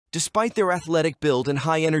Despite their athletic build and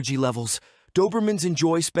high energy levels, Dobermans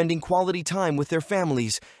enjoy spending quality time with their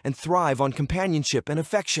families and thrive on companionship and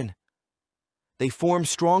affection. They form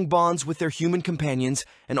strong bonds with their human companions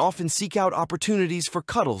and often seek out opportunities for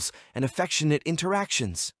cuddles and affectionate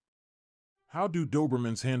interactions. How do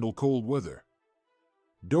Dobermans handle cold weather?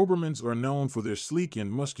 Dobermans are known for their sleek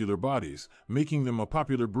and muscular bodies, making them a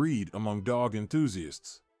popular breed among dog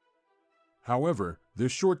enthusiasts. However, their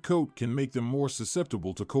short coat can make them more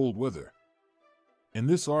susceptible to cold weather. In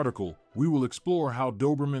this article, we will explore how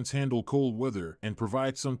Dobermans handle cold weather and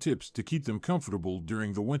provide some tips to keep them comfortable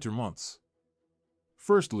during the winter months.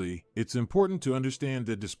 Firstly, it's important to understand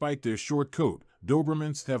that despite their short coat,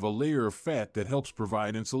 Dobermans have a layer of fat that helps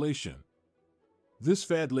provide insulation. This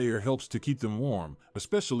fat layer helps to keep them warm,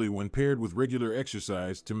 especially when paired with regular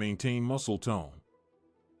exercise to maintain muscle tone.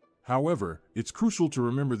 However, it's crucial to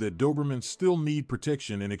remember that Dobermans still need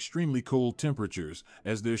protection in extremely cold temperatures,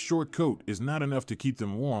 as their short coat is not enough to keep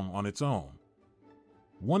them warm on its own.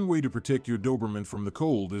 One way to protect your Doberman from the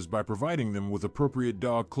cold is by providing them with appropriate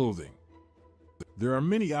dog clothing. There are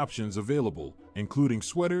many options available, including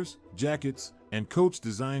sweaters, jackets, and coats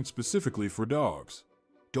designed specifically for dogs.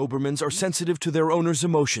 Dobermans are sensitive to their owner's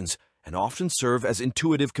emotions and often serve as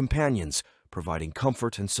intuitive companions, providing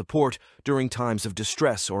comfort and support during times of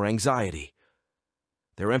distress or anxiety.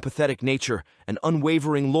 Their empathetic nature and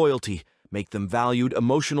unwavering loyalty make them valued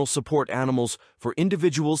emotional support animals for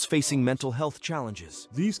individuals facing mental health challenges.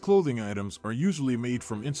 These clothing items are usually made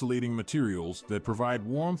from insulating materials that provide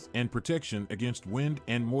warmth and protection against wind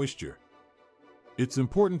and moisture. It's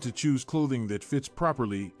important to choose clothing that fits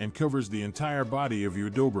properly and covers the entire body of your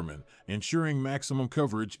Doberman, ensuring maximum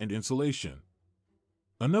coverage and insulation.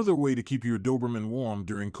 Another way to keep your Doberman warm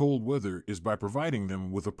during cold weather is by providing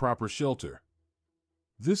them with a proper shelter.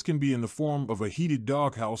 This can be in the form of a heated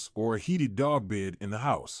doghouse or a heated dog bed in the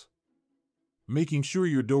house. Making sure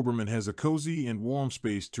your Doberman has a cozy and warm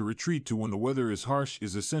space to retreat to when the weather is harsh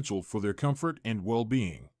is essential for their comfort and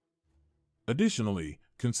well-being. Additionally,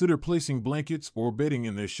 consider placing blankets or bedding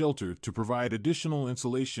in their shelter to provide additional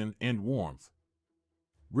insulation and warmth.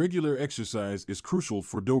 Regular exercise is crucial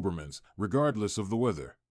for Dobermans, regardless of the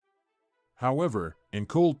weather. However, in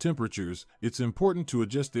cold temperatures, it's important to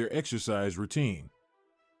adjust their exercise routine.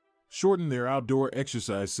 Shorten their outdoor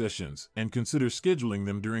exercise sessions and consider scheduling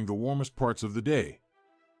them during the warmest parts of the day.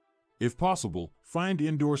 If possible, find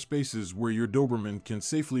indoor spaces where your Doberman can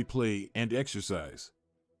safely play and exercise.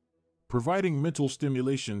 Providing mental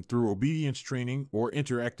stimulation through obedience training or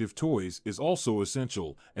interactive toys is also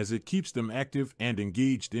essential, as it keeps them active and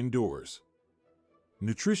engaged indoors.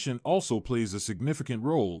 Nutrition also plays a significant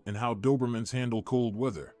role in how Dobermans handle cold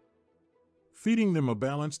weather. Feeding them a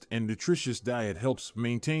balanced and nutritious diet helps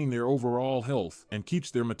maintain their overall health and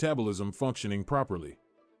keeps their metabolism functioning properly.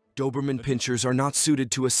 Doberman pinschers are not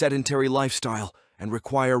suited to a sedentary lifestyle and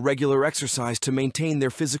require regular exercise to maintain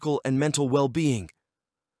their physical and mental well-being.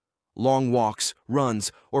 Long walks,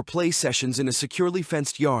 runs, or play sessions in a securely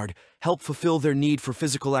fenced yard help fulfill their need for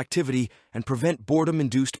physical activity and prevent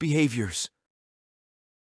boredom-induced behaviors.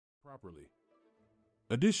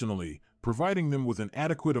 Additionally, providing them with an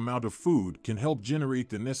adequate amount of food can help generate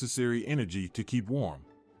the necessary energy to keep warm.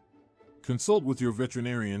 Consult with your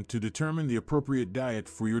veterinarian to determine the appropriate diet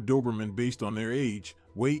for your Doberman based on their age,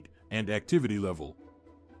 weight, and activity level.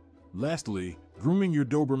 Lastly, grooming your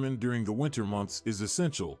Doberman during the winter months is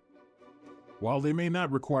essential. While they may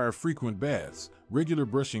not require frequent baths, regular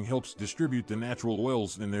brushing helps distribute the natural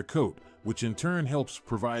oils in their coat, which in turn helps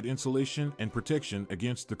provide insulation and protection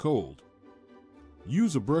against the cold.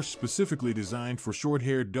 Use a brush specifically designed for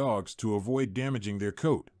short-haired dogs to avoid damaging their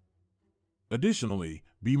coat. Additionally,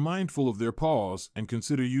 be mindful of their paws and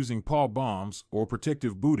consider using paw balms or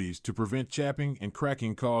protective booties to prevent chapping and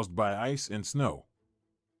cracking caused by ice and snow.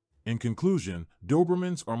 In conclusion,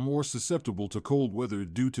 Dobermans are more susceptible to cold weather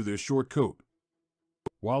due to their short coat.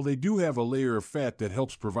 While they do have a layer of fat that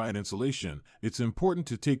helps provide insulation, it's important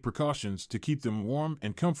to take precautions to keep them warm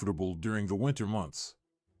and comfortable during the winter months.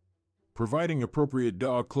 Providing appropriate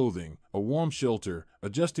dog clothing, a warm shelter,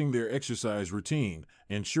 adjusting their exercise routine,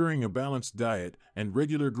 ensuring a balanced diet, and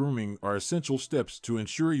regular grooming are essential steps to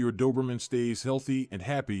ensure your Doberman stays healthy and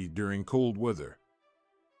happy during cold weather.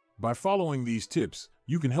 By following these tips,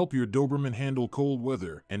 you can help your Doberman handle cold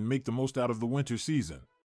weather and make the most out of the winter season.